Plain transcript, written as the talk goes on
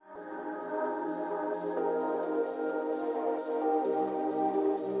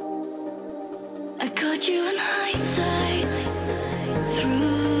I caught you in hindsight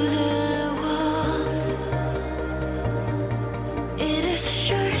through the walls. It is a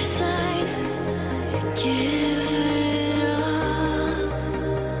sure sign to give it all,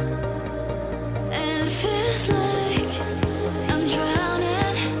 and it feels like I'm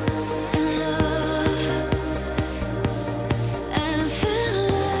drowning in love, and I feel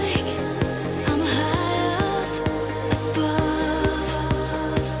like I'm high up above.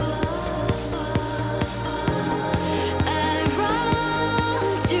 I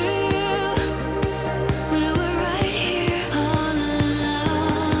run to you. We were right here all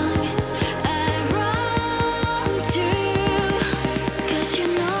along. I run to you, 'cause you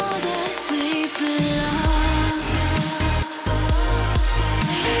know that we belong.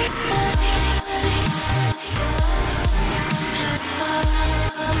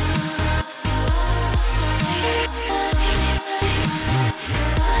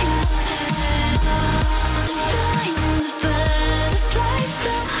 To find a better place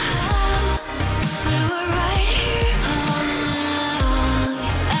somehow. We were right here all along.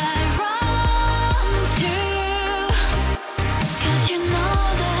 I run to you, 'cause you know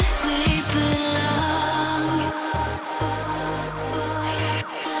that we belong.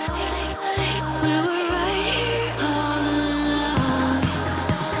 We were right here all along.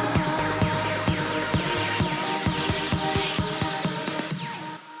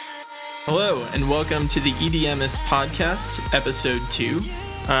 Hello, and welcome to the EDMist Podcast, Episode 2.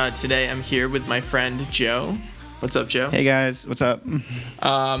 Today I'm here with my friend Joe. What's up, Joe? Hey guys, what's up?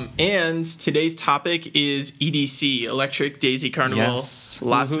 And today's topic is EDC, Electric Daisy Carnival, Yes.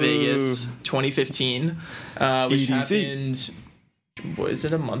 Las Woohoo. Vegas 2015, which EDC. happened, what is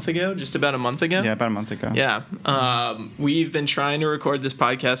it, a month ago? Just about a month ago? Yeah, about a month ago. Yeah. We've been trying to record this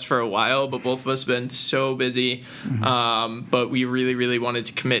podcast for a while, but both of us have been so busy. But we really, really wanted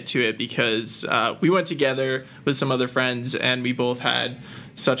to commit to it because we went together with some other friends and we both had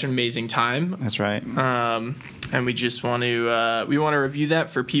such an amazing time. That's right. And we just want to review that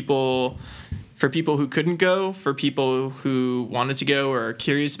for people who couldn't go, for people who wanted to go or are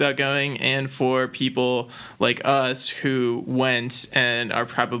curious about going, and for people like us who went and are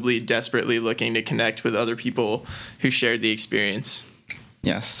probably desperately looking to connect with other people who shared the experience.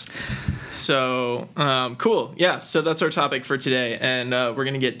 Yes. So, cool. Yeah, so that's our topic for today, and we're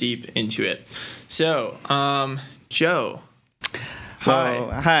going to get deep into it. So, Joe. Hi. Well,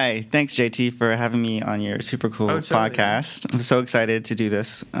 hi. Thanks, JT, for having me on your super cool totally. podcast. I'm so excited to do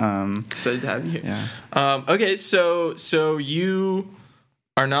this. Excited to have you here. Yeah. Okay, so you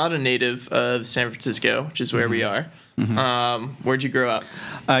are not a native of San Francisco, which is where we are. Where'd you grow up?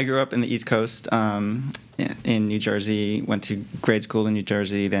 I grew up in the East Coast, in New Jersey. Went to grade school in New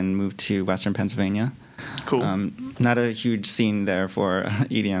Jersey, then moved to Western Pennsylvania. Cool. Not a huge scene there for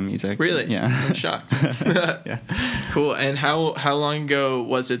EDM music. Really? Yeah. I'm shocked. Yeah. Cool. And how long ago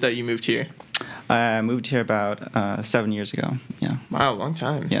was it that you moved here? I moved here about 7 years ago. Yeah. Wow, long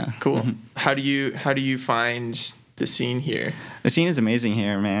time. Yeah. Cool. Mhm. How do you find the scene here? The scene is amazing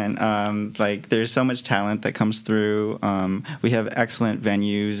here, man. Like, there's so much talent that comes through. We have excellent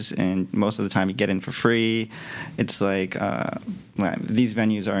venues, and most of the time you get in for free. It's like these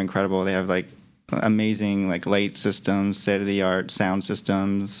venues are incredible. They have like amazing like light systems, state-of-the-art sound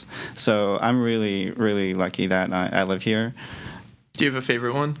systems. So I'm really, really lucky that I live here. Do you have a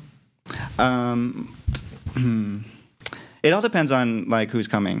favorite one? It all depends on like who's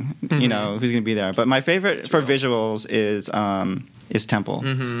coming, you know, who's going to be there. But my favorite for visuals is Temple.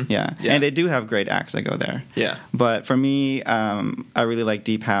 Yeah. Yeah. And they do have great acts that go there. Yeah. But for me, I really like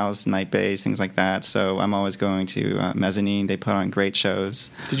deep house, night bass, things like that. So I'm always going to Mezzanine. They put on great shows.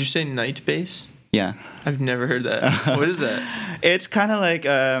 Did you say night bass? Yeah. I've never heard that. What is that? It's kind of like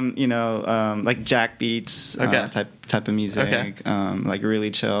like jack beats Okay. type of music. Okay. Like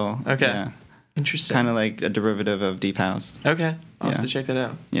really chill. Okay. Yeah. Interesting. Kind of like a derivative of deep house. Okay. I'll have Yeah. to check that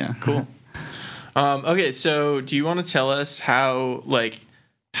out. Yeah. Cool. Okay, so do you want to tell us how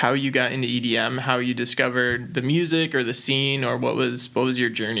you got into EDM, how you discovered the music or the scene, or what was your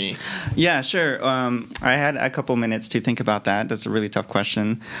journey? Yeah, sure. I had a couple minutes to think about that. That's a really tough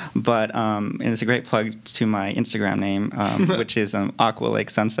question, but and it's a great plug to my Instagram name, which is Aqua Lake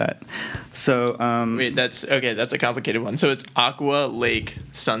Sunset. So Wait, that's a complicated one. So it's Aqua Lake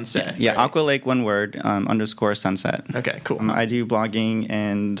Sunset. yeah, right? Aqua Lake, one word, _ sunset. Okay, cool. I do blogging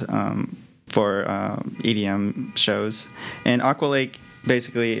and for EDM shows, and Aqua Lake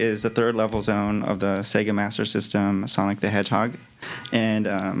basically is the third level zone of the Sega Master System Sonic the Hedgehog. And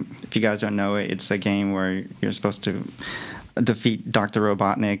if you guys don't know it, it's a game where you're supposed to defeat Dr.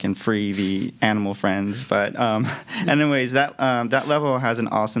 Robotnik and free the animal friends. But anyways, that level has an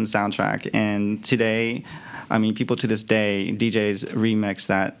awesome soundtrack, and today, I mean, people to this day, DJs remix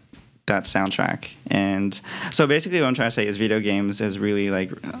that soundtrack. And so basically what I'm trying to say is video games is really, like,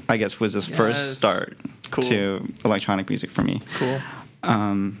 I guess was the first start to electronic music for me. Cool.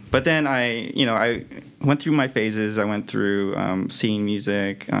 But then I went through my phases. I went through scene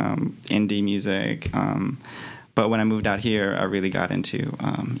music, indie music, but when I moved out here, I really got into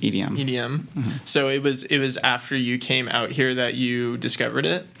EDM. EDM. Mm-hmm. So it was after you came out here that you discovered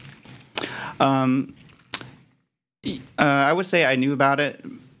it? I would say I knew about it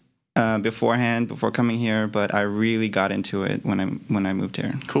beforehand, before coming here, but I really got into it when I moved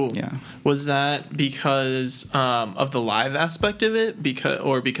here. Cool. Yeah. Was that because of the live aspect of it,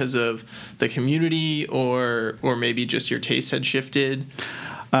 because of the community, or maybe just your taste had shifted?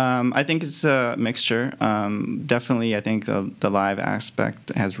 I think it's a mixture. Definitely, I think the live aspect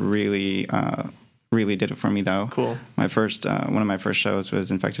has really did it for me, though. Cool. My first one of my first shows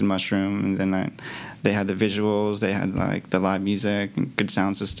was Infected Mushroom, and then they had the visuals, they had like the live music, and good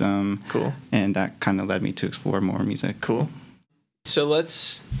sound system. Cool. And that kind of led me to explore more music. Cool. So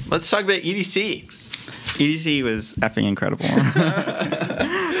let's talk about EDC. EDC was effing incredible.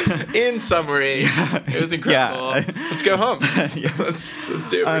 In summary, it was incredible. Yeah. Let's go home. Yeah. Let's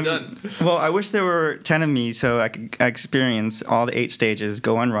do it. We're done. Well, I wish there were 10 of me so I could experience all the 8 stages,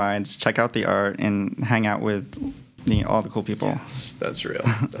 go on rides, check out the art, and hang out with all the cool people. Yes, that's real.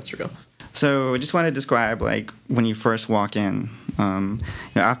 That's real. So I just want to describe, like, when you first walk in,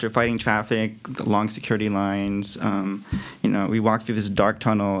 after fighting traffic, long security lines, we walk through this dark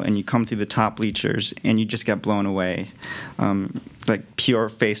tunnel, and you come through the top bleachers, and you just get blown away. Like pure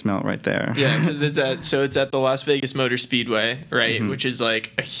face melt right there. Yeah, because it's at the Las Vegas Motor Speedway, right? Mm-hmm. Which is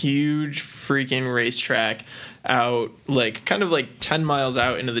like a huge freaking racetrack out, like kind of like 10 miles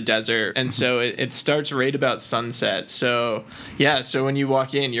out into the desert, and so it starts right about sunset. So yeah, so when you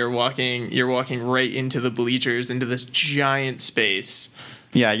walk in, you're walking right into the bleachers, into this giant space.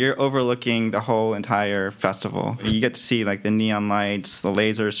 Yeah, you're overlooking the whole entire festival. You get to see like the neon lights, the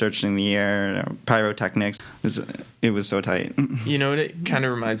lasers searching the air, pyrotechnics. It was so tight. You know what it kind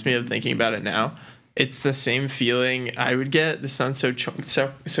of reminds me of, thinking about it now? It's the same feeling I would get. This sounds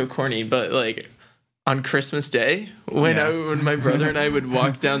so corny, but like on Christmas Day, when my brother and I would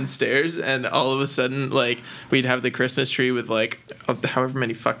walk downstairs, and all of a sudden, like, we'd have the Christmas tree with like however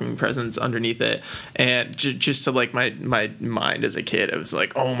many fucking presents underneath it, and just to like my mind as a kid, I was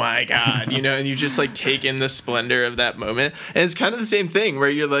like, oh my god, and you just like take in the splendor of that moment. And it's kind of the same thing where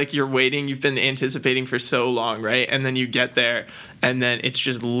you're waiting, you've been anticipating for so long, right? And then you get there, and then it's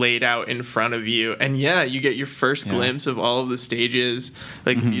just laid out in front of you, and you get your first glimpse of all of the stages.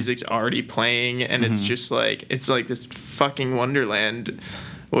 Like the music's already playing, and it's just like this fucking wonderland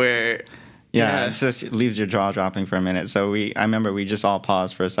where it just leaves your jaw dropping for a minute. So I remember we just all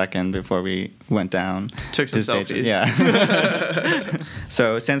paused for a second before we went down. Took some selfies. Yeah.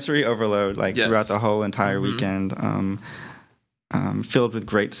 So sensory overload, like throughout the whole entire weekend. Filled with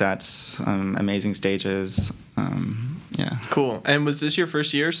great sets, amazing stages. Cool. And was this your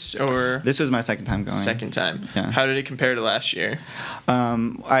first year, or? This was my second time going. Second time. Yeah. How did it compare to last year?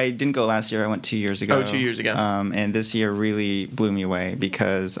 I didn't go last year. I went 2 years ago. Oh, 2 years ago. And this year really blew me away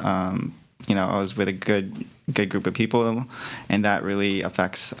because, I was with a good group of people, and that really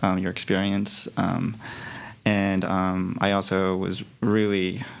affects your experience. And I also was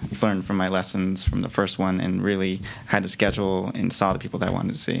really learned from my lessons from the first one, and really had to schedule and saw the people that I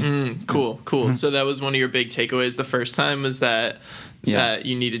wanted to see. Cool. So that was one of your big takeaways the first time, was that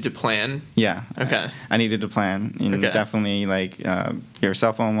you needed to plan? Yeah. Okay. I needed to plan. Definitely, like, your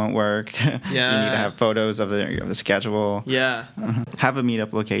cell phone won't work. Yeah. You need to have photos of the schedule. Yeah. Have a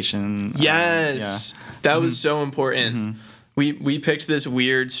meetup location. Yes. That was so important. We picked this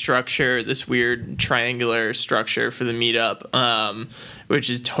weird structure, this weird triangular structure for the meetup, which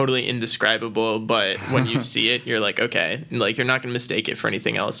is totally indescribable. But when you see it, you're like, okay, like, you're not going to mistake it for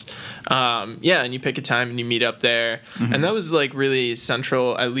anything else. And you pick a time and you meet up there. And that was like really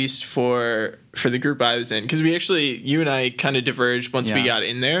central, at least for the group I was in, because you and I kind of diverged once we got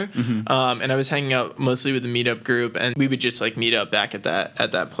in there. And I was hanging out mostly with the meetup group, and we would just like meet up back at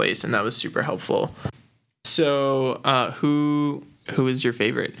that place, and that was super helpful. So, who is your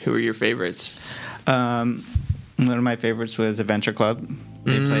favorite? Who are your favorites? One of my favorites was Adventure Club.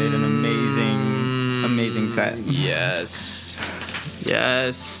 They played an amazing set. Yes.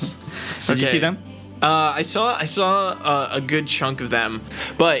 Did you see them? I saw a good chunk of them,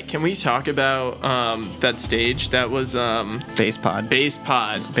 but can we talk about that stage? That was Bass Pod. Bass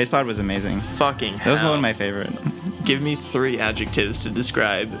Pod. Bass Pod was amazing. Fucking hell. That was one of my favorite. Give me 3 adjectives to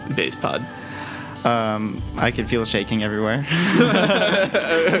describe bass pod. I could feel shaking everywhere.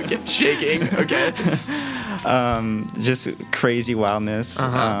 Okay, shaking. Okay. Just crazy wildness.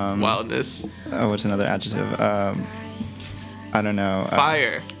 Wildness. What's another adjective? I don't know.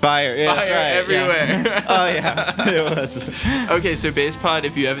 Fire. Fire. Yeah, that's Fire right. everywhere. Yeah. Oh yeah, it was. Okay, so bass pod,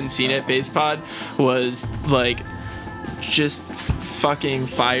 if you haven't seen it, bass pod was like just fucking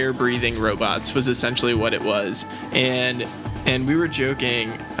fire breathing robots was essentially what it was. And we were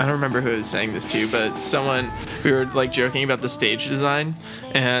joking, I don't remember who was saying this to, but we were like joking about the stage design.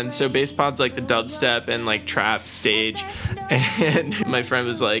 And so bass pod's like the dubstep and like trap stage. And my friend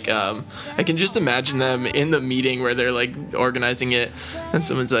was like, I can just imagine them in the meeting where they're like organizing it. And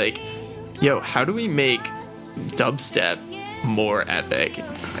someone's like, yo, how do we make dubstep more epic?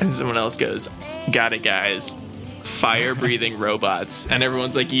 And someone else goes, got it, guys. Fire breathing robots. And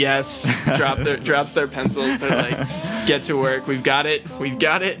everyone's like, yes. Drops their pencils. They're like, get to work. We've got it.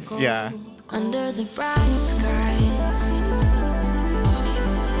 Yeah. Under the bright skies,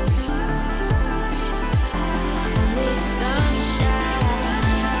 only sunshine.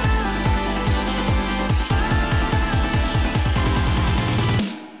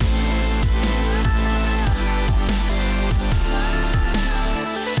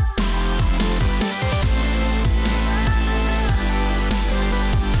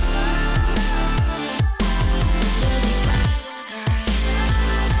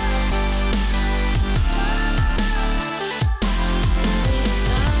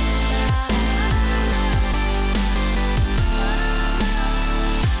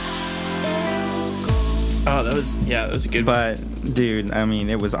 Oh, that was a good one. But dude, I mean,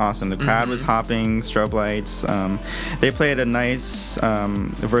 it was awesome. The crowd was hopping, strobe lights. They played a nice,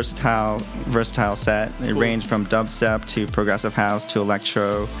 versatile set. It ranged from dubstep to progressive house to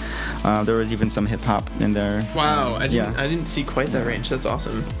electro. There was even some hip hop in there. Wow, I didn't see quite that range. That's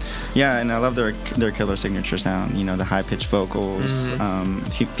awesome. Yeah, and I love their killer signature sound. You know, the high pitched vocals,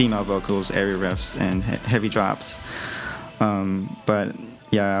 female vocals, airy riffs, and heavy drops. But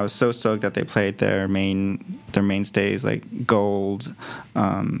yeah, I was so stoked that they played their mainstays like Gold,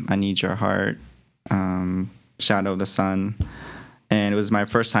 I Need Your Heart, Shadow of the Sun. And it was my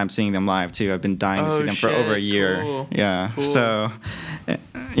first time seeing them live too. I've been dying to see them for over a year. Cool. Yeah. Cool. So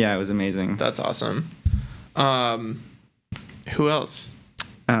yeah, it was amazing. That's awesome. Who else?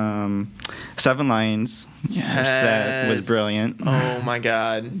 Seven Lions. Yes. Set was brilliant. Oh my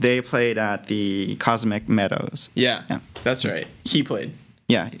god. They played at the Cosmic Meadows. Yeah. That's right. He played.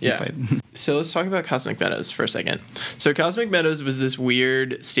 Yeah, he played. So let's talk about Cosmic Meadows for a second. So Cosmic Meadows was this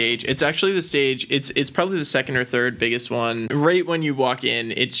weird stage. It's actually the stage, it's probably the second or third biggest one. Right when you walk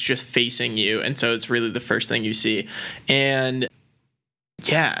in, it's just facing you. And so it's really the first thing you see. And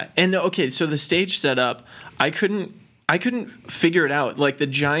yeah. And okay, so the stage setup, I couldn't figure it out. Like the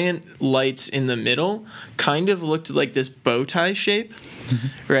giant lights in the middle kind of looked like this bow tie shape,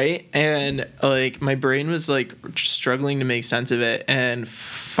 right? And like my brain was like struggling to make sense of it. And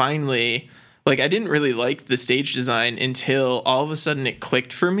finally, like I didn't really like the stage design until all of a sudden it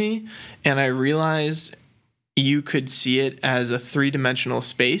clicked for me. And I realized you could see it as a 3-dimensional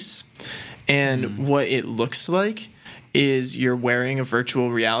space. And what it looks like is you're wearing a virtual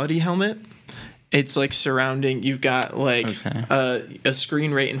reality helmet. It's like surrounding, you've got like a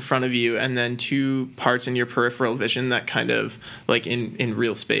screen right in front of you and then 2 parts in your peripheral vision that kind of like in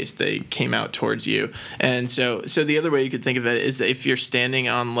real space, they came out towards you. And so the other way you could think of it is that if you're standing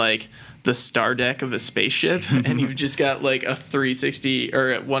on like the star deck of a spaceship and you've just got like a 360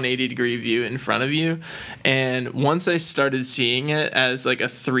 or a 180 degree view in front of you. And once I started seeing it as like a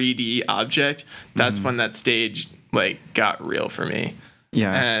 3D object, that's when that stage like got real for me.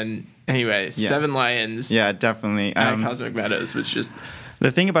 Yeah. And anyway, Seven Lions. Yeah, definitely. At Cosmic Meadows was just...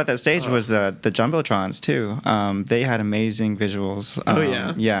 The thing about that stage was the Jumbotrons, too. They had amazing visuals. Oh,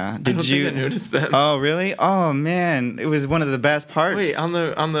 yeah? Yeah. Think I noticed them. Oh, really? Oh, man. It was one of the best parts. Wait, on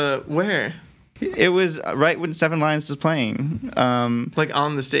the where? It was right when Seven Lions was playing. Like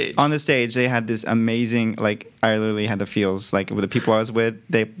on the stage? On the stage, they had this amazing... Like, I literally had the feels. Like, with the people I was with,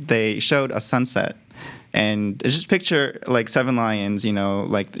 they showed a sunset. And just picture like Seven Lions,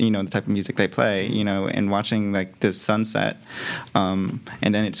 like the type of music they play, and watching like this sunset, and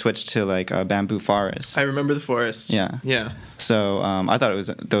then it switched to like a bamboo forest. I remember the forest. Yeah. So I thought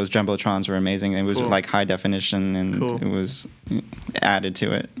those jumbotrons were amazing. It was like high definition, and it was added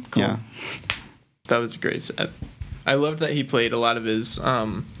to it. Cool. Yeah, that was a great set. I loved that he played a lot of his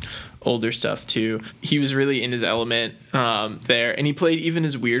older stuff too. He was really in his element there, and he played even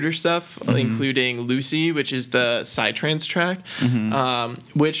his weirder stuff, including Lucy, which is the psytrance track,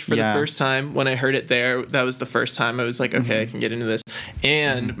 which for the first time when I heard it there, that was the first time I was like, okay, I can get into this.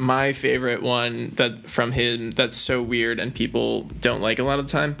 And my favorite one that from him that's so weird and people don't like a lot of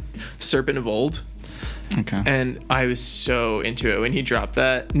the time, Serpent of Old. Okay. And I was so into it when he dropped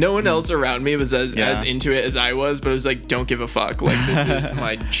that. No one else around me was as into it as I was, but I was like, don't give a fuck. Like, this is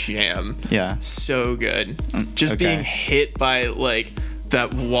my jam. Yeah. So good. Just being hit by, like,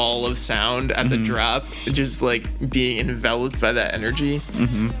 that wall of sound at the drop, just, like, being enveloped by that energy.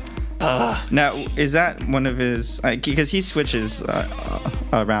 Now, is that one of his... Because he switches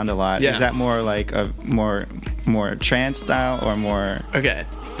around a lot. Yeah. Is that more like a more trance style or more... Okay,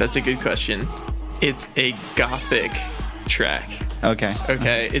 that's a good question. It's a gothic track. Okay.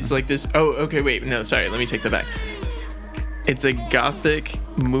 It's like this. Oh, okay. Wait. No, sorry. Let me take that back. It's a gothic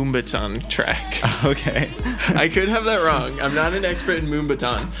Moombaton track. Okay. I could have that wrong. I'm not an expert in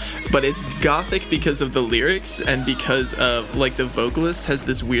Moombaton, but it's gothic because of the lyrics and because of, like, the vocalist has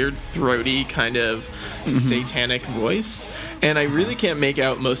this weird throaty kind of satanic voice, and I really can't make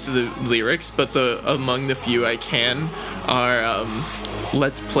out most of the lyrics, but among the few I can are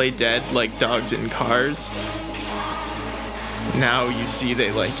let's play dead like dogs in cars. Now you see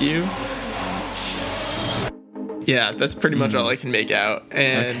they like you. Yeah, that's pretty much all I can make out.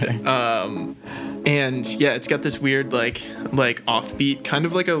 And and yeah, it's got this weird like offbeat, kind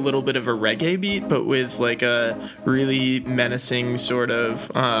of like a little bit of a reggae beat, but with like a really menacing sort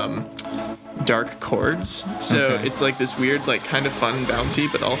of dark chords. So it's like this weird, like, kind of fun and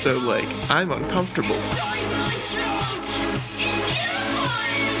bouncy, but also like I'm uncomfortable.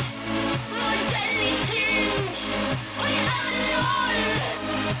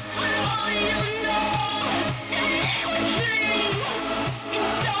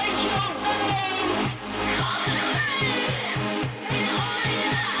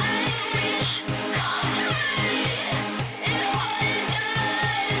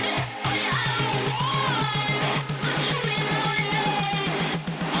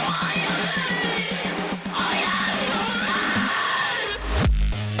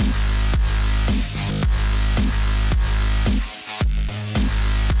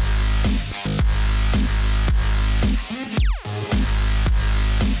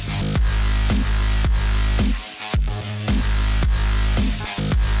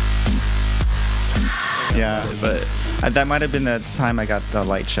 Yeah, but that might have been the time I got the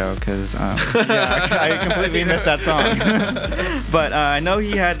light show, because I completely missed that song. But I know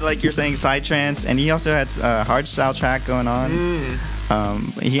he had, like you're saying, psytrance, and he also had a hardstyle track going on.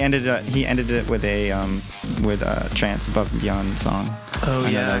 He ended it with a trance Above and Beyond song. Oh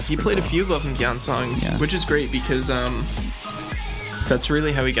yeah, he played a few Above and Beyond songs, which is great because that's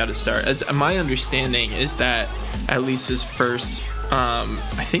really how he got his start. My understanding is that at least his first,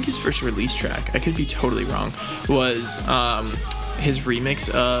 I think his first release track, I could be totally wrong, was his remix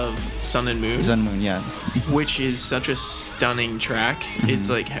of Sun and Moon. Sun and Moon, yeah. Which is such a stunning track. It's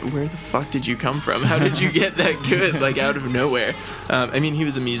like, where the fuck did you come from? How did you get that good, like, out of nowhere? I mean, he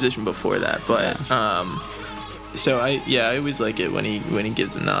was a musician before that, but so I always like it when he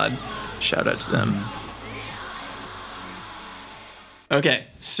gives a nod. Shout out to them. Okay,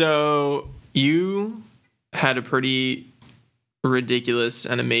 so you had a pretty ridiculous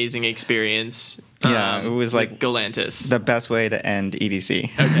and amazing experience. It was like Galantis. The best way to end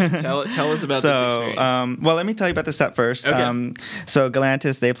EDC. Okay, tell us about this experience. Well, let me tell you about the set first. Okay. So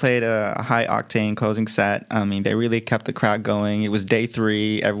Galantis, they played a high octane closing set. I mean, they really kept the crowd going. It was day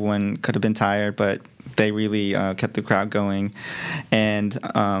 3. Everyone could have been tired, but they really kept the crowd going, and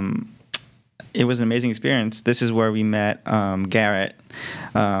it was an amazing experience. This is where we met Garrett.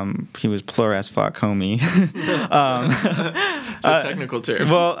 He was plur as fuck, homie. The technical term.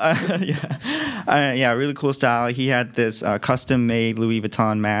 Well, really cool style. He had this custom-made Louis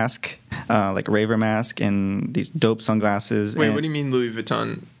Vuitton mask, like a raver mask, and these dope sunglasses. Wait, what do you mean Louis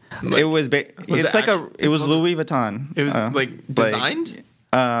Vuitton? Like, it was Louis Vuitton. It was like designed.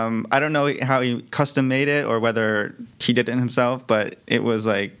 I don't know how he custom made it or whether he did it himself, but it was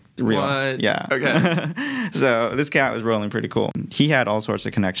like real. What? Yeah. Okay. So this guy was rolling pretty cool. He had all sorts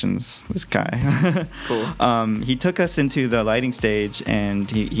of connections, this guy. Cool. He took us into the lighting stage, and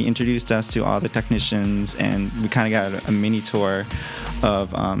he introduced us to all the technicians, and we kind of got a mini tour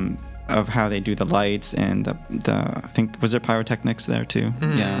of how they do the lights and the I think, was there pyrotechnics there too?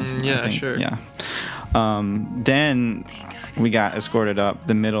 Sure. Yeah. Then we got escorted up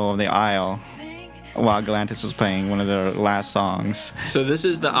the middle of the aisle while Galantis was playing one of their last songs. So this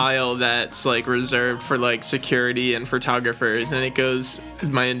is the aisle that's like reserved for like security and photographers, and it goes,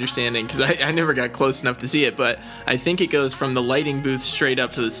 my understanding, because I never got close enough to see it, but I think it goes from the lighting booth straight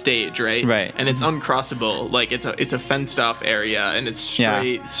up to the stage, right? Right. And it's uncrossable, like it's a fenced off area, and it's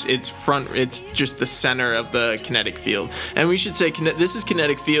straight. It's just the center of the kinetic field. And we should say this is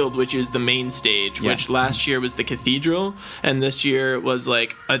Kinetic Field, which is the main stage, which last year was the cathedral, and this year was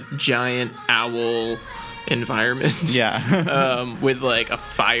like a giant owl environment. With like a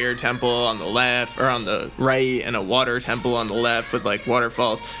fire temple on the left or on the right, and a water temple on the left with like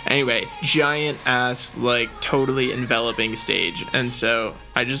waterfalls. Anyway, giant ass, like totally enveloping stage. And so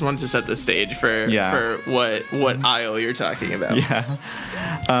I just wanted to set the stage for what aisle you're talking about.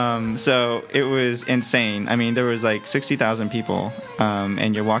 So it was insane. I mean, there was like 60,000 people,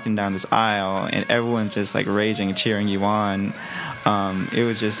 and you're walking down this aisle, and everyone's just like raging and cheering you on. It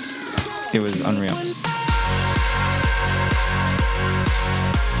was unreal.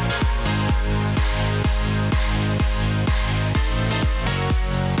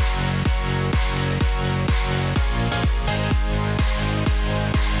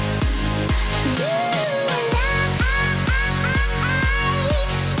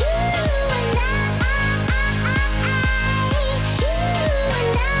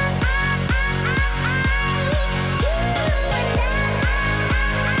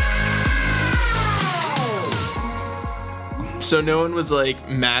 So no one was like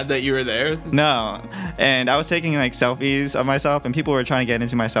mad that you were there? No. And I was taking like selfies of myself, and people were trying to get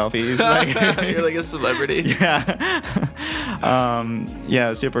into my selfies. Like, you're like a celebrity.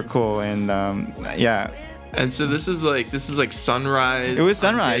 Yeah, super cool. And And so this is like sunrise. It was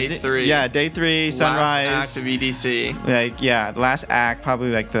sunrise. Day 3. Yeah, day 3, sunrise. Last act of EDC. Like, last act,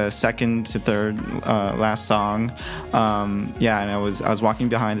 probably like the second to third last song. And I was walking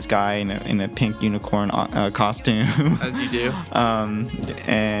behind this guy in a pink unicorn costume. As you do.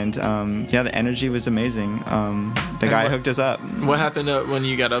 The energy was amazing. The guy hooked us up. What happened when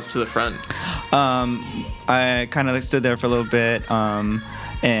you got up to the front? I kind of like stood there for a little bit.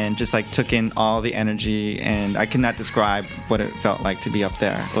 And just like took in all the energy, and I cannot describe what it felt like to be up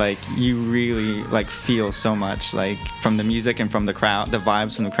there. Like, you really like feel so much, like, from the music and from the crowd, the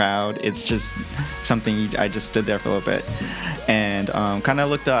vibes from the crowd. It's just something I just stood there for a little bit and kind of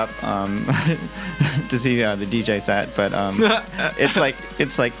looked up to see the DJ set, but it's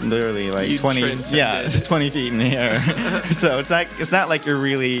like literally like 20 feet in the air. So it's not like you're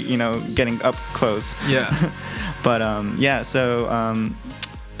really getting up close. But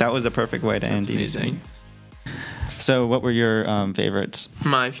that was a perfect way to end EDC. Amazing. So what were your favorites?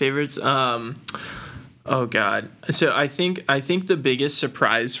 My favorites, oh god. So I think the biggest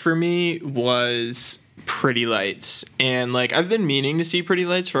surprise for me was Pretty Lights. And like, I've been meaning to see Pretty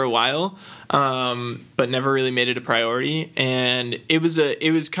Lights for a while, but never really made it a priority. And it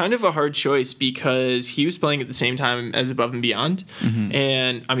was kind of a hard choice because he was playing at the same time as Above and Beyond. Mm-hmm.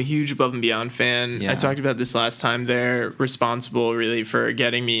 And I'm a huge Above and Beyond fan. I talked about this last time. They're responsible really for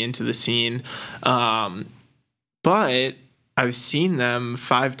getting me into the scene. But I've seen them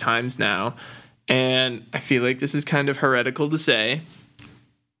 5 times now, and I feel like this is kind of heretical to say,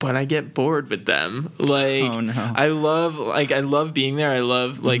 but I get bored with them. Like, oh, no. I love being there. I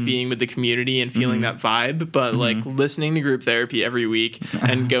love like being with the community and feeling that vibe. But like listening to Group Therapy every week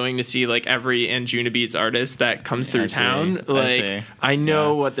and going to see like every Anjuna Beats artist that comes through town, like I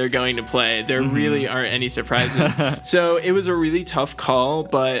know what they're going to play. There really aren't any surprises. So it was a really tough call,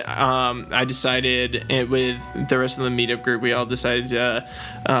 but I decided with the rest of the meetup group, we all decided that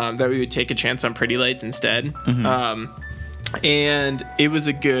we would take a chance on Pretty Lights instead. And it was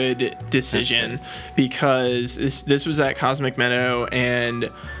a good decision because this was at Cosmic Meadow, and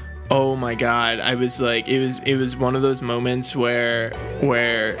oh my god, I was like, it was one of those moments where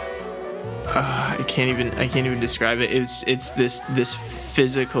I can't even describe it. It's this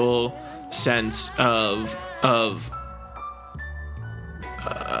physical sense of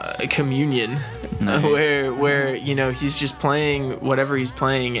communion. Nice. where he's just playing whatever he's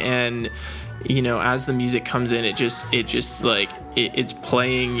playing, and as the music comes in, it's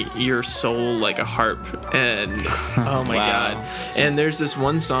playing your soul like a harp, and oh my god. And there's this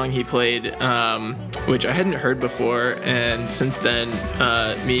one song he played, which I hadn't heard before, and since then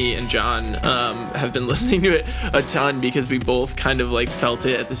me and John have been listening to it a ton because we both kind of like felt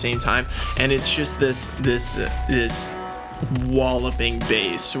it at the same time, and it's just this walloping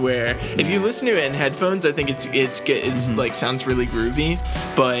bass where if you listen to it in headphones, I think it's like sounds really groovy,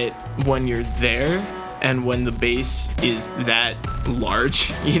 but when you're there, and when the bass is that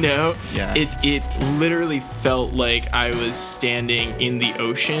large, Yeah. it literally felt like I was standing in the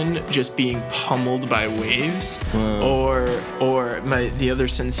ocean just being pummeled by waves. Whoa. Or the other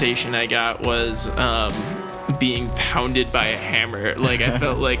sensation I got was being pounded by a hammer. Like I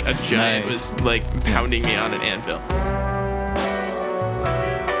felt like a giant Nice. was like pounding me on an anvil.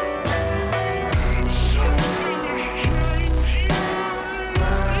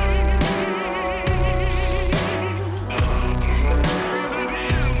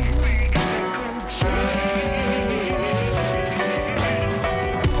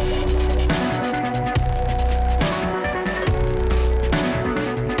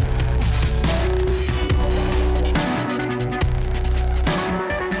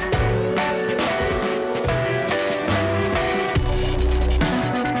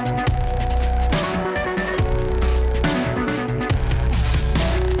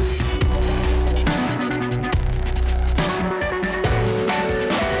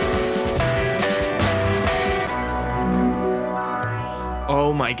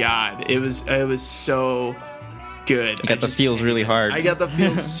 Oh my God, it was so good. You got the feels really hard. I got the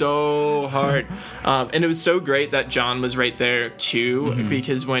feels so hard, and it was so great that John was right there too.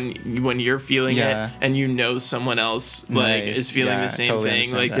 Because when you're feeling Yeah. it and someone else like Nice. is feeling Yeah, the same totally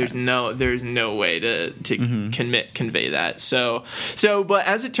thing, like understand there's no way to convey that. So but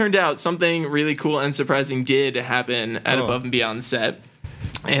as it turned out, something really cool and surprising did happen at Cool. Above and Beyond set.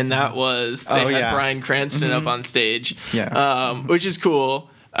 And that was they had yeah. Bryan Cranston up on stage, which is cool.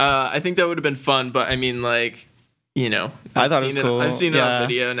 I think that would have been fun, but I mean, like, I thought it was cool. I've seen it Yeah. on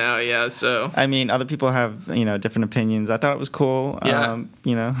video now, yeah. So I mean, other people have, different opinions. I thought it was cool. Yeah.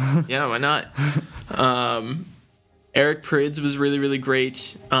 yeah, why not? Eric Prydz was really, really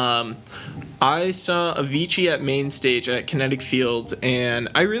great. I saw Avicii at main stage at Kinetic Field, and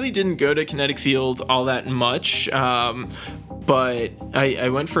I really didn't go to Kinetic Field all that much. But I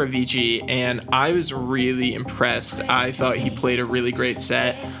went for Avicii, and I was really impressed. I thought he played a really great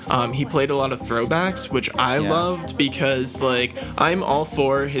set. He played a lot of throwbacks, which I loved because, like, I'm all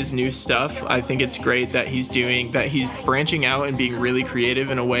for his new stuff. I think it's great that he's branching out and being really creative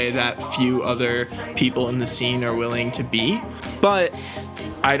in a way that few other people in the scene are willing to be. But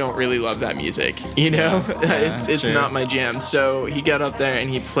I don't really love that music, it's sure. not my jam. So he got up there and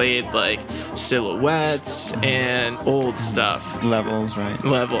he played like Silhouettes and old stuff. Levels, right?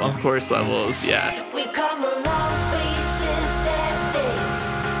 Of course, Levels, yeah. We come a long way since that day,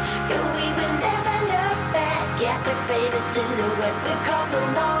 and we will never look back at the faded silhouette. We come a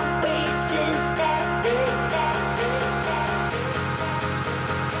long way since that day.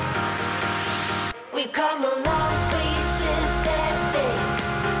 We come a long way since that day,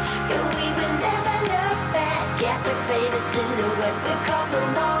 and we will never look back at the faded silhouette. We come a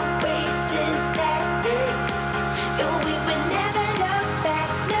long way since that day, and we will never look back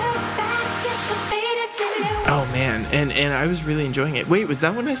at the faded silhouette. Oh man, and I was really enjoying it. Wait, was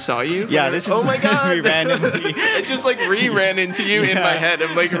that when I saw you? Yeah, this is oh my when god, we randomly- it just like ran into you in my head.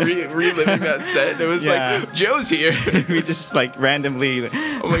 I'm like reliving that set. It was like Joe's here. We just like randomly.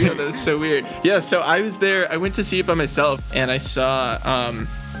 Oh my god, that was so weird. Yeah, so I was there. I went to see it by myself, and I saw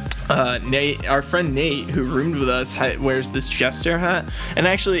Nate, our friend Nate, who roomed with us, wears this Jester hat. And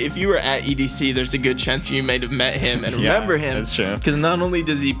actually, if you were at EDC, there's a good chance you might have met him and remember him. That's true. Because not only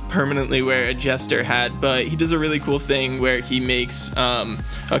does he permanently wear a Jester hat, but he does a really cool thing where he makes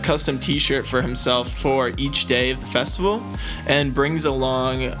a custom T-shirt for himself for each day of the festival, and brings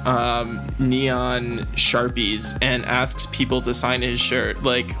along neon Sharpies and asks people to sign his shirt,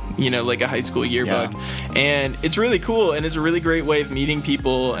 like a high school yearbook. Yeah. And it's really cool, and it's a really great way of meeting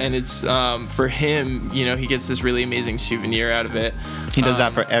people, and it's for him, he gets this really amazing souvenir out of it. He does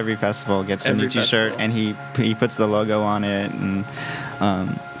that for every festival. Gets a new every T-shirt, festival. and he puts the logo on it, and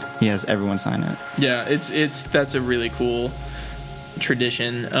he has everyone sign it. Yeah, that's a really cool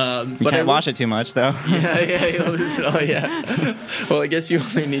tradition. You But can't wash it too much, though. Oh yeah. Well, I guess you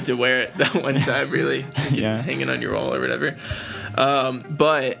only need to wear it that one time, really. Yeah. Hanging on your wall or whatever.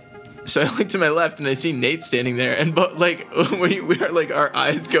 But so I look to my left and I see Nate standing there, and we are like, our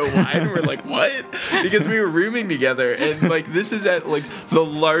eyes go wide and we're like, what? Because we were rooming together, and like this is at like the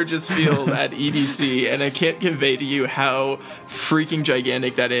largest field at EDC, and I can't convey to you how freaking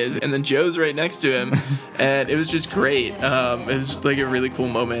gigantic that is. And then Joe's right next to him, and it was just great. It was just like a really cool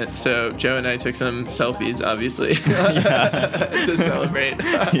moment. So Joe and I took some selfies, obviously, to celebrate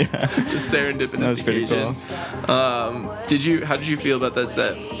the serendipitous That was pretty occasion. cool. How did you feel about that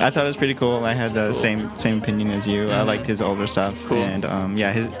set? I thought it was pretty cool. I had the same opinion as you. I liked his older stuff, Cool. and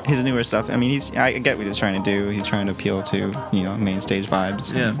his newer stuff. I mean, I get what he's trying to do. He's trying to appeal to main stage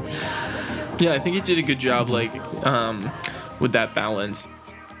vibes. Yeah. Yeah, I think he did a good job, like, with that balance.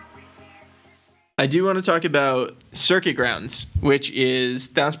 I do want to talk about Circuit Grounds,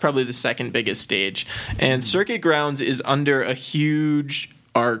 that's probably the second biggest stage. And Circuit Grounds is under a huge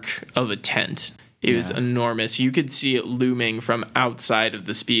arc of a tent. It was enormous. You could see it looming from outside of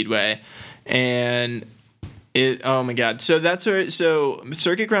the speedway. And oh my God. So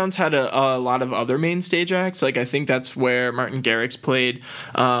Circuit Grounds had a lot of other main stage acts. Like, I think that's where Martin Garrix played.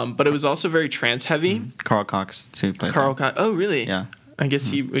 But it was also very trance heavy. Carl Cox too played. Oh, really? Yeah. I guess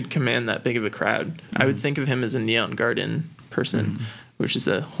he would command that big of a crowd. I would think of him as a Neon Garden person, which is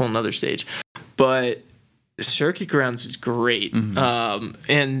a whole nother stage. But Circuit Grounds was great. And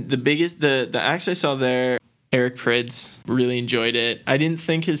the acts I saw there, Eric Prydz, really enjoyed it. I didn't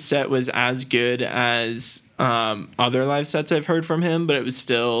think his set was as good as other live sets I've heard from him, but it was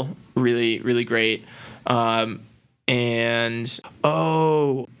still really, really great. And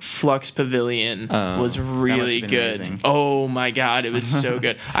Flux Pavilion was really good. Amazing. Oh my God, it was so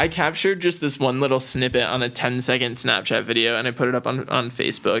good. I captured just this one little snippet on a 10-second Snapchat video, and I put it up on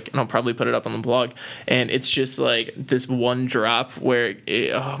Facebook, and I'll probably put it up on the blog. And it's just like this one drop where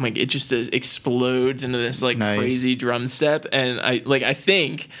it just explodes into this like crazy drum step. And I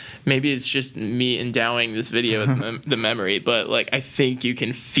think maybe it's just me endowing this video with the memory, but like I think you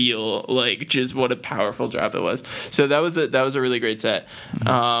can feel like just what a powerful drop it was. So that was a really great set.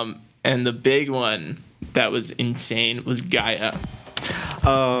 And the big one that was insane was Gaia.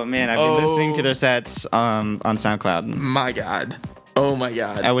 Oh man, I've been listening to their sets on SoundCloud. My God. Oh my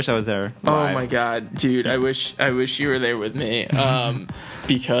God. I wish I was there live. Oh my God, dude. I wish you were there with me.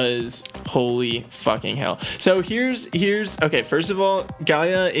 Because holy fucking hell. So here's okay, first of all,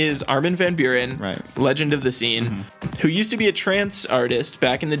 Gaia is Armin van Buuren, right, legend of the scene, who used to be a trance artist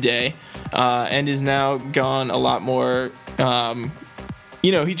back in the day, and is now gone a lot more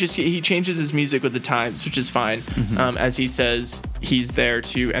he changes his music with the times, which is fine. As he says, he's there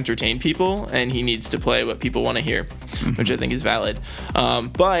to entertain people, and he needs to play what people want to hear, which I think is valid.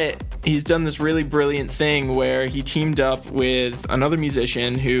 But he's done this really brilliant thing where he teamed up with another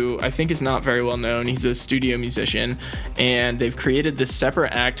musician who I think is not very well known. He's a studio musician, and they've created this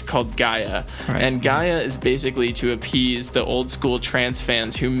separate act called Gaia. Right. And Gaia is basically to appease the old school trance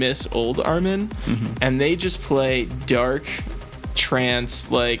fans who miss old Armin, and they just play dark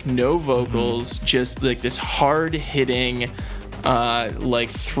trance, like no vocals, just like this hard hitting like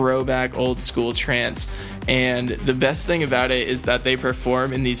throwback old school trance. And the best thing about it is that they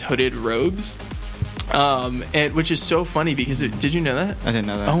perform in these hooded robes, and which is so funny because did you know that? I didn't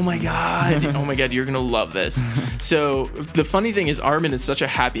know that. Oh my God, you're gonna love this. So the funny thing is Armin is such a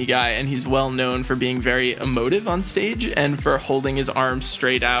happy guy, and he's well known for being very emotive on stage and for holding his arms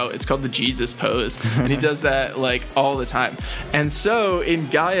straight out. It's called the Jesus pose, and he does that like all the time. And so in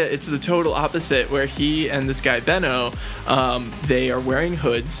Gaia it's the total opposite, where he and this guy Benno, they are wearing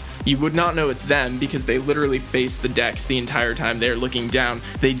hoods. You would not know it's them because they literally face the decks the entire time. They're looking down.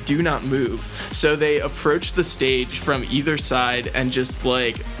 They do not move. So they approach the stage from either side and just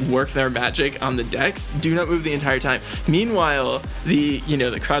like work their magic on the decks. Do not move the entire time. Meanwhile, the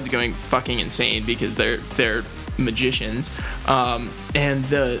crowd's going fucking insane because they're magicians. And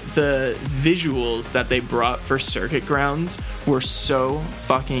the visuals that they brought for Circuit Grounds were so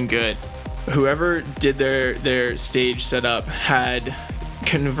fucking good. Whoever did their stage setup had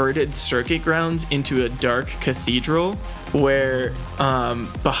converted Circuit Grounds into a dark cathedral where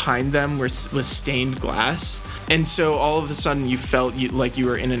behind them was stained glass, and so all of a sudden you felt like you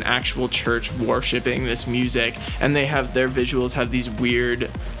were in an actual church worshiping this music. And their visuals have these weird,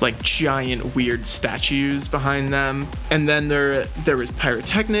 like giant weird statues behind them, and then there was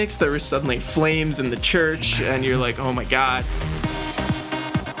pyrotechnics, there was suddenly flames in the church, and you're like, oh my God.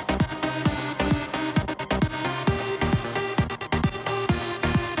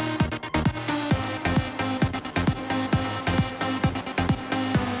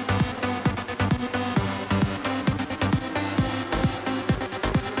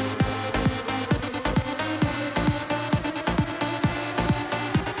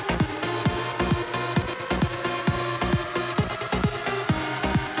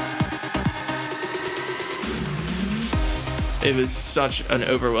 It was such an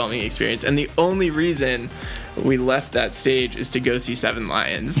overwhelming experience, and the only reason we left that stage is to go see Seven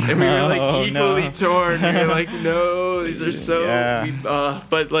Lions, and we were like equally torn. We were like, no, these are so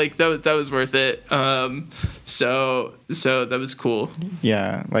but like that was worth it. So that was cool.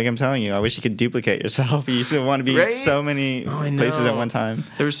 Yeah, like I'm telling you, I wish you could duplicate yourself. You used to want to be in so many places at one time.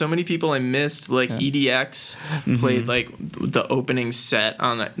 There were so many people I missed. Like EDX played like the opening set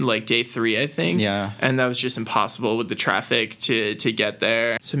on like day 3, I think. Yeah, and that was just impossible with the traffic to get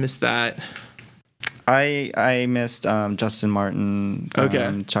there. So I missed that. I missed Justin Martin,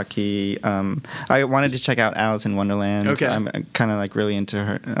 Okay. Chucky. I wanted to check out Alice in Wonderland. Okay. I'm kind of like really into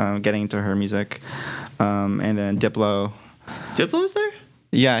her, getting into her music. And then Diplo. Diplo was there?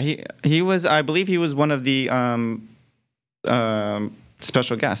 Yeah, he was. I believe he was one of the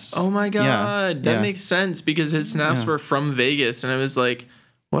special guests. Oh my god, Yeah, that yeah. makes sense because his snaps Yeah. were from Vegas, and I was like,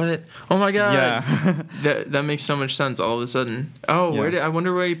 "What? Oh my god!" Yeah. that makes so much sense all of a sudden. Oh, Yeah. I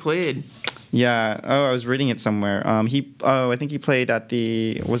wonder where he played. Yeah. Oh, I was reading it somewhere. I think he played at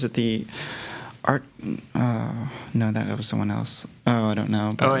was it the art? No, that was someone else. Oh, I don't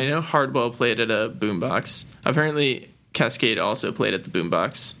know. But, Oh, I know Hardwell played at a boombox. Apparently, Cascade also played at the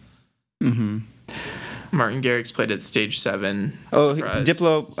boombox. Mm-hmm. Martin Garrix played at Stage 7. Oh, Surprise.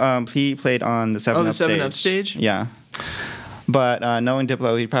 Diplo. He played on the 7 the Up 7 stage. Up stage? Yeah. But knowing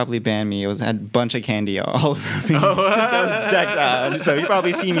Diplo, he'd probably ban me. Had a bunch of candy all over me. Oh. That was decked out. So he'd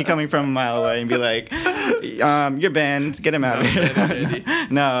probably see me coming from a mile away and be like, "You're banned. Get him out of here."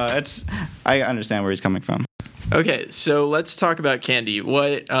 No, I understand where he's coming from. Okay, so let's talk about candy.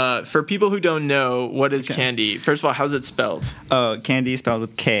 What for people who don't know, what is candy? First of all, how's it spelled? Oh, candy spelled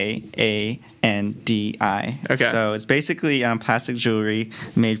with Kandi. Okay. So it's basically plastic jewelry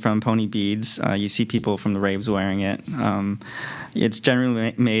made from pony beads. You see people from the raves wearing it. It's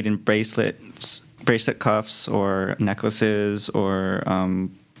generally made in bracelet cuffs, or necklaces, or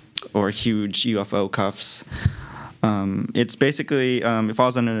huge UFO cuffs. It's basically it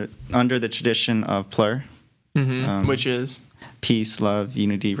falls under the tradition of plur. Which is? Peace, love,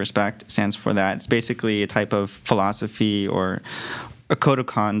 unity, respect. It stands for that. It's basically a type of philosophy or a code of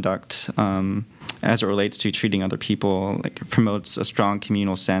conduct as it relates to treating other people. Like, it promotes a strong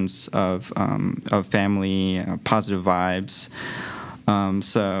communal sense of family, positive vibes.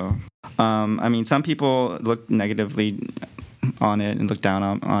 I mean, some people look negatively on it and look down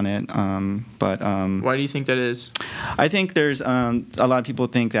on it. But Why do you think that is? I think there's a lot of people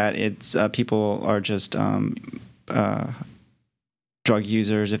think that it's people are just drug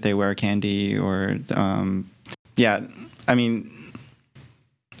users if they wear candy, or yeah. I mean,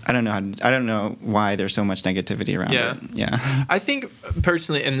 I don't know why there's so much negativity around Yeah. it. Yeah. I think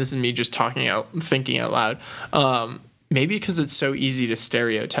personally, and this is me just thinking out loud. Maybe because it's so easy to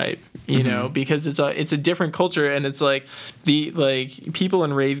stereotype, you know, because it's a different culture, and it's like people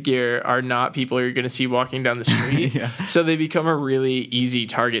in rave gear are not people you're going to see walking down the street, Yeah. so they become a really easy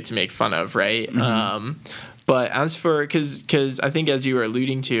target to make fun of, right? But as for because I think, as you were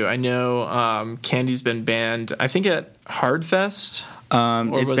alluding to, I know candy's been banned. I think at Hardfest.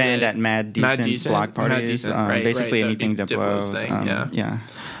 It's banned at Mad Decent block parties. Mad Decent, right, basically right, anything that'd be Diplo's. Diplo's thing, yeah.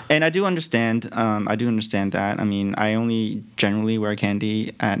 And I do understand. That. I mean, I only generally wear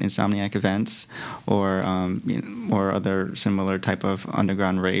candy at Insomniac events or other similar type of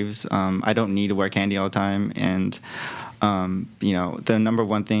underground raves. I don't need to wear candy all the time, and the number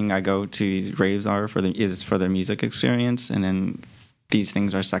one thing I go to these raves is for their music experience, and then these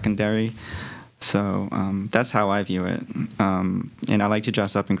things are secondary. So that's how I view it, and I like to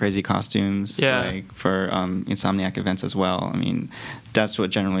dress up in crazy costumes, like for Insomniac events as well. I mean, that's what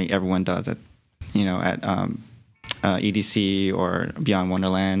generally everyone does at EDC or Beyond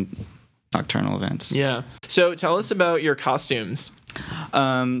Wonderland nocturnal events. Yeah. So tell us about your costumes.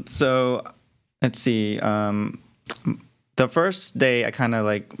 So let's see. The first day I kind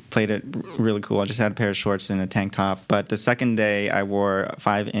of played it really cool. I just had a pair of shorts and a tank top. But the second day I wore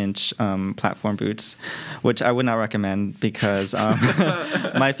 5-inch platform boots, which I would not recommend because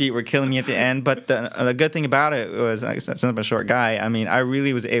my feet were killing me at the end. But the good thing about it was, since I'm a short guy, I mean, I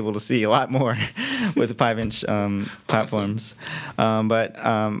really was able to see a lot more with the 5-inch platforms. But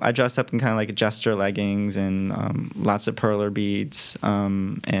I dressed up in kind of like gesture leggings and lots of perler beads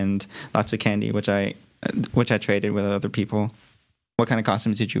and lots of candy, which I traded with other people. What kind of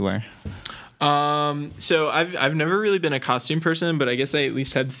costumes did you wear? So I've never really been a costume person, but I guess I at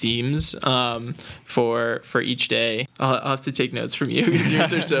least had themes for each day. I'll have to take notes from you because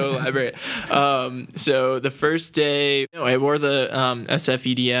yours are so elaborate. So the first day, I wore the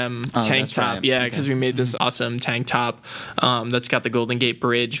SFEDM tank top. Right. Yeah, because we made this awesome tank top that's got the Golden Gate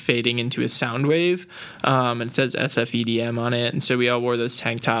Bridge fading into a sound wave, and it says SFEDM on it. And so we all wore those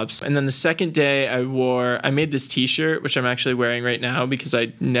tank tops. And then the second day, I made this T-shirt, which I'm actually wearing right now because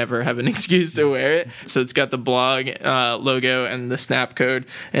I never have an excuse to wear it. So it's got the blog logo and the snap code,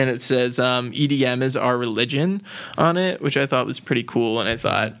 and it says EDM is our religion on it, which I thought was pretty cool, and I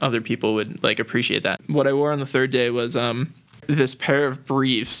thought other people would appreciate that. What I wore on the third day was this pair of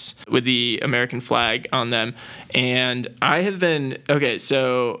briefs with the American flag on them, and I have been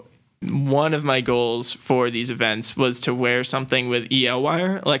so one of my goals for these events was to wear something with EL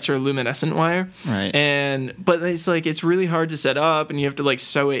wire, electroluminescent wire. Right. But it's like, it's really hard to set up, and you have to like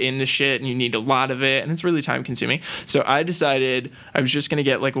sew it into shit, and you need a lot of it, and it's really time consuming. So I decided I was just going to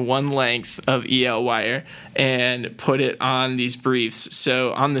get like one length of EL wire and put it on these briefs.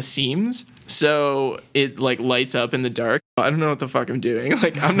 So on the seams, so it like lights up in the dark. I don't know what the fuck I'm doing.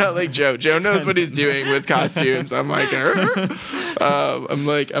 Like, I'm not like Joe. Joe knows what he's doing with costumes. I'm like, I'm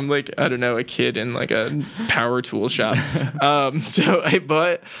like, I don't know, a kid in like a power tool shop. So I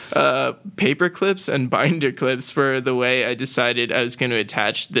bought paper clips and binder clips for the way I decided I was going to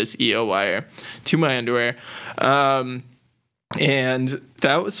attach this EO wire to my underwear. And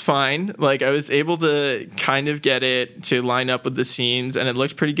that was fine. Like, I was able to kind of get it to line up with the seams, and it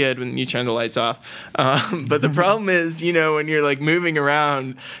looked pretty good when you turn the lights off. But the problem is, you know, when you're like moving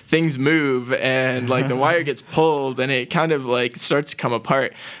around, things move, and like the wire gets pulled, and it kind of like starts to come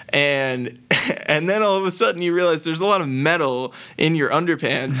apart. And then all of a sudden you realize there's a lot of metal in your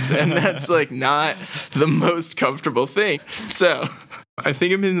underpants, and that's like not the most comfortable thing. So I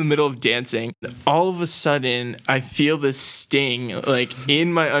think I'm in the middle of dancing. All of a sudden, I feel this sting, like,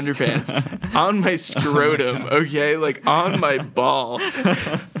 in my underpants, on my scrotum, okay? Like, on my ball.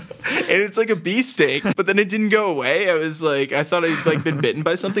 And it's like a bee sting, but then it didn't go away. I was like, I thought I'd like been bitten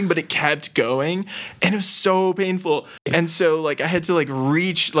by something, but it kept going, and it was so painful. And so like I had to like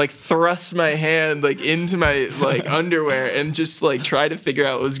reach, like thrust my hand like into my like underwear and just like try to figure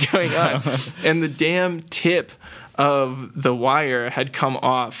out what was going on. And the damn tip of the wire had come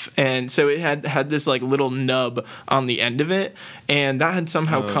off, and so it had this like little nub on the end of it, and that had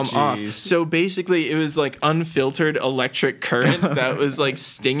somehow come off. So basically it was like unfiltered electric current that was like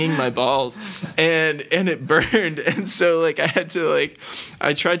stinging my balls, and it burned. And so like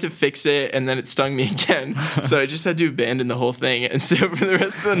I tried to fix it, and then it stung me again, so I just had to abandon the whole thing. And so for the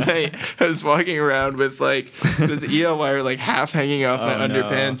rest of the night I was walking around with like this EL wire like half hanging off my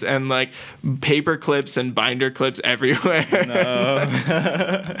underpants, and like paper clips and binder clips everywhere. No.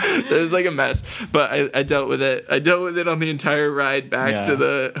 It was like a mess, but I dealt with it. I dealt with it on the entire ride back to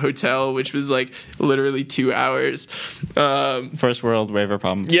the hotel, which was like literally 2 hours. First world waiver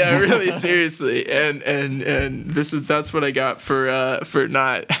problems. Yeah, really, seriously. And that's what I got for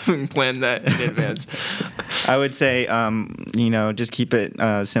not having planned that in advance. I would say, just keep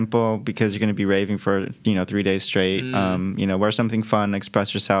it simple, because you're going to be raving for 3 days straight. Wear something fun,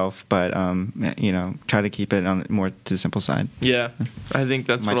 express yourself, but try to keep it on more to the simple side. Yeah, I think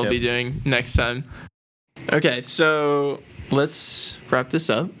that's what I'll be doing next time. Okay, so let's wrap this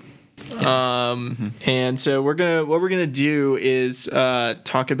up. Yes. And so what we're gonna do is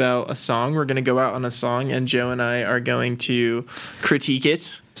talk about a song. We're gonna go out on a song, and Joe and I are going to critique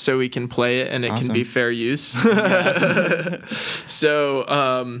it so we can play it and it can be fair use.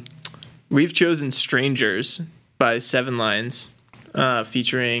 So we've chosen "Strangers" by 7 Lines,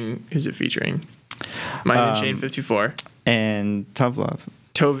 featuring Mine and Chain 54 and Tovlov.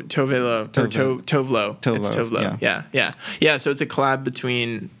 Tovelo. It's Tovlo. Yeah. So it's a collab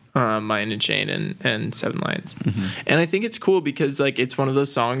between Mine and Chain and 7 Lines. Mm-hmm. And I think it's cool because like it's one of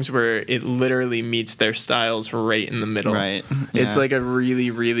those songs where it literally meets their styles right in the middle. Right. Yeah. It's like a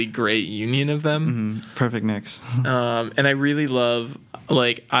really, really great union of them. Mm-hmm. Perfect mix. And I really love,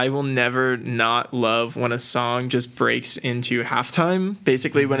 like, I will never not love when a song just breaks into halftime.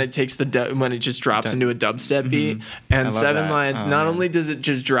 Basically, when it takes when it just drops into a dubstep beat. And 7 Lines, not only does it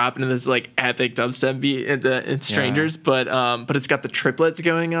just drop into this like epic dubstep beat in Strangers, but it's got the triplets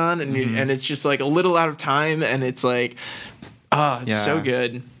going on, and it's just like a little out of time, and it's like, it's so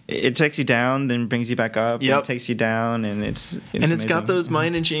good. It takes you down, then brings you back up. Yep. And it takes you down, and it's it's got those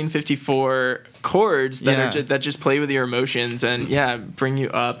Mine and Chain 54 chords that just play with your emotions and bring you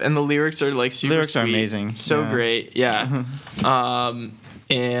up. And the lyrics are like super lyrics sweet. Are amazing. So great. Yeah.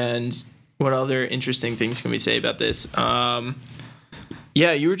 And what other interesting things can we say about this?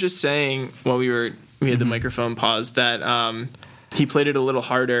 You were just saying while we had the microphone paused that he played it a little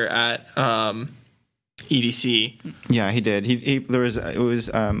harder at EDC. Yeah, he did. It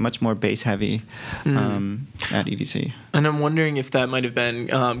was much more bass heavy at EDC. And I'm wondering if that might have been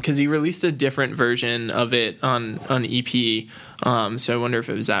because he released a different version of it on EP. So I wonder if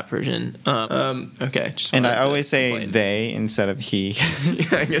it was that version. Okay. And I always say they instead of he.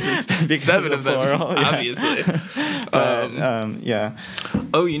 Yeah, I guess it's because 7 of them, obviously. Yeah.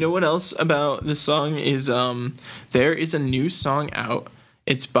 Oh, you know what else about this song is there is a new song out.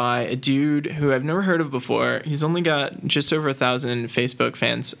 It's by a dude who I've never heard of before. He's only got just over 1,000 Facebook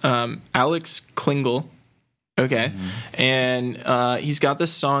fans. Alex Klingel. Okay. And he's got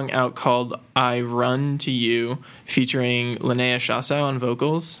this song out called I Run to You, featuring Linnea Shasso on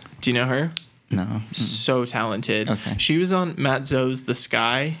vocals. Do you know her? No. So talented. Okay. She was on Matt Zoe's The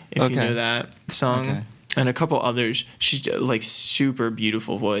Sky, if you know that song. Okay. And a couple others. She's like super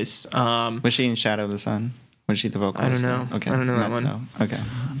beautiful voice. Was she in Shadow of the Sun? Was she the vocalist? I don't know. Okay. I don't know that Matt one.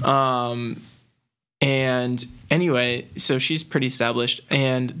 Zoe. Okay. And anyway, so she's pretty established.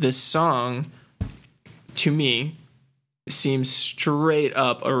 And this song, to me, seems straight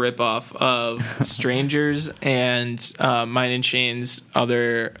up a ripoff of Strangers and Mine and Shane's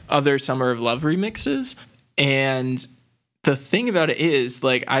other Summer of Love remixes. And the thing about it is,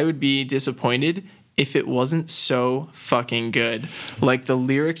 like, I would be disappointed if it wasn't so fucking good. Like, the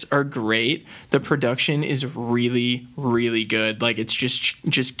lyrics are great. The production is really, really good. Like, it's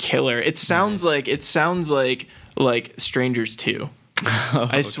just killer. It sounds like Strangers 2.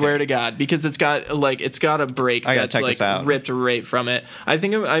 I swear to God, because it's got a break that's like ripped right from it. I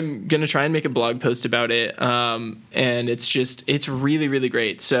think I'm gonna try and make a blog post about it. And it's really, really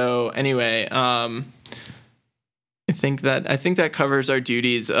great. So anyway, I think that covers our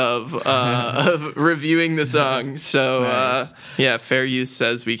duties of reviewing the song. So Nice. Fair Use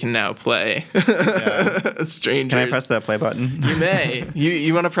says we can now play Strangers. Can I press that play button? You may.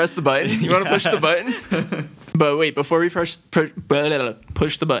 You want to press the button? You want to push the button? But wait, before we push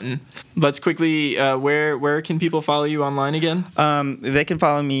the button, let's quickly. Where can people follow you online again? They can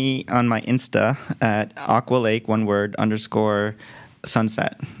follow me on my Insta at aqualake, one word, _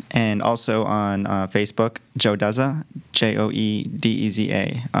 sunset, and also on Facebook, Joe Deza,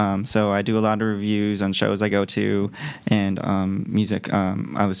 JoeDeza. So I do a lot of reviews on shows I go to and music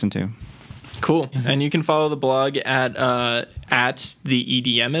I listen to. Cool. And you can follow the blog at the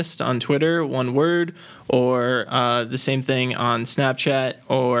EDMist on Twitter, one word, or the same thing on Snapchat,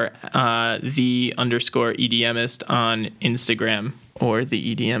 or the _ EDMist on Instagram, or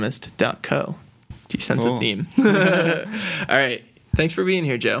theedmist.co. Do you sense a theme? All right. Thanks for being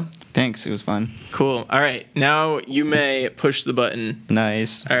here, Joe. Thanks. It was fun. Cool. All right. Now you may push the button.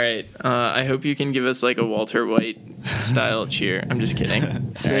 Nice. All right. I hope you can give us like a Walter White style cheer. I'm just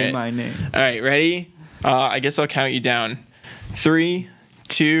kidding. Say my name. All right. Ready? I guess I'll count you down. 3,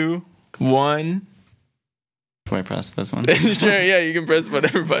 2, 1. Do I press this one? Sure. Yeah, you can press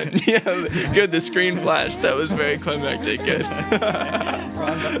whatever button. Yeah. Good. The screen flashed. That was very climactic. Good.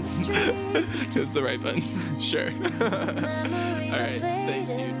 It's the right button. Sure. All right. Thanks,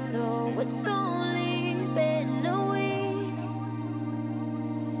 dude. Though it's only been a week,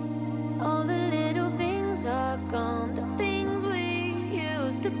 all the little things are gone, the things we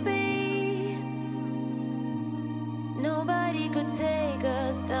used to be. Nobody could take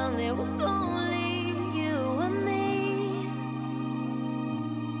us down, there was only you and me.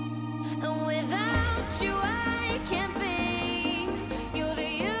 And without you,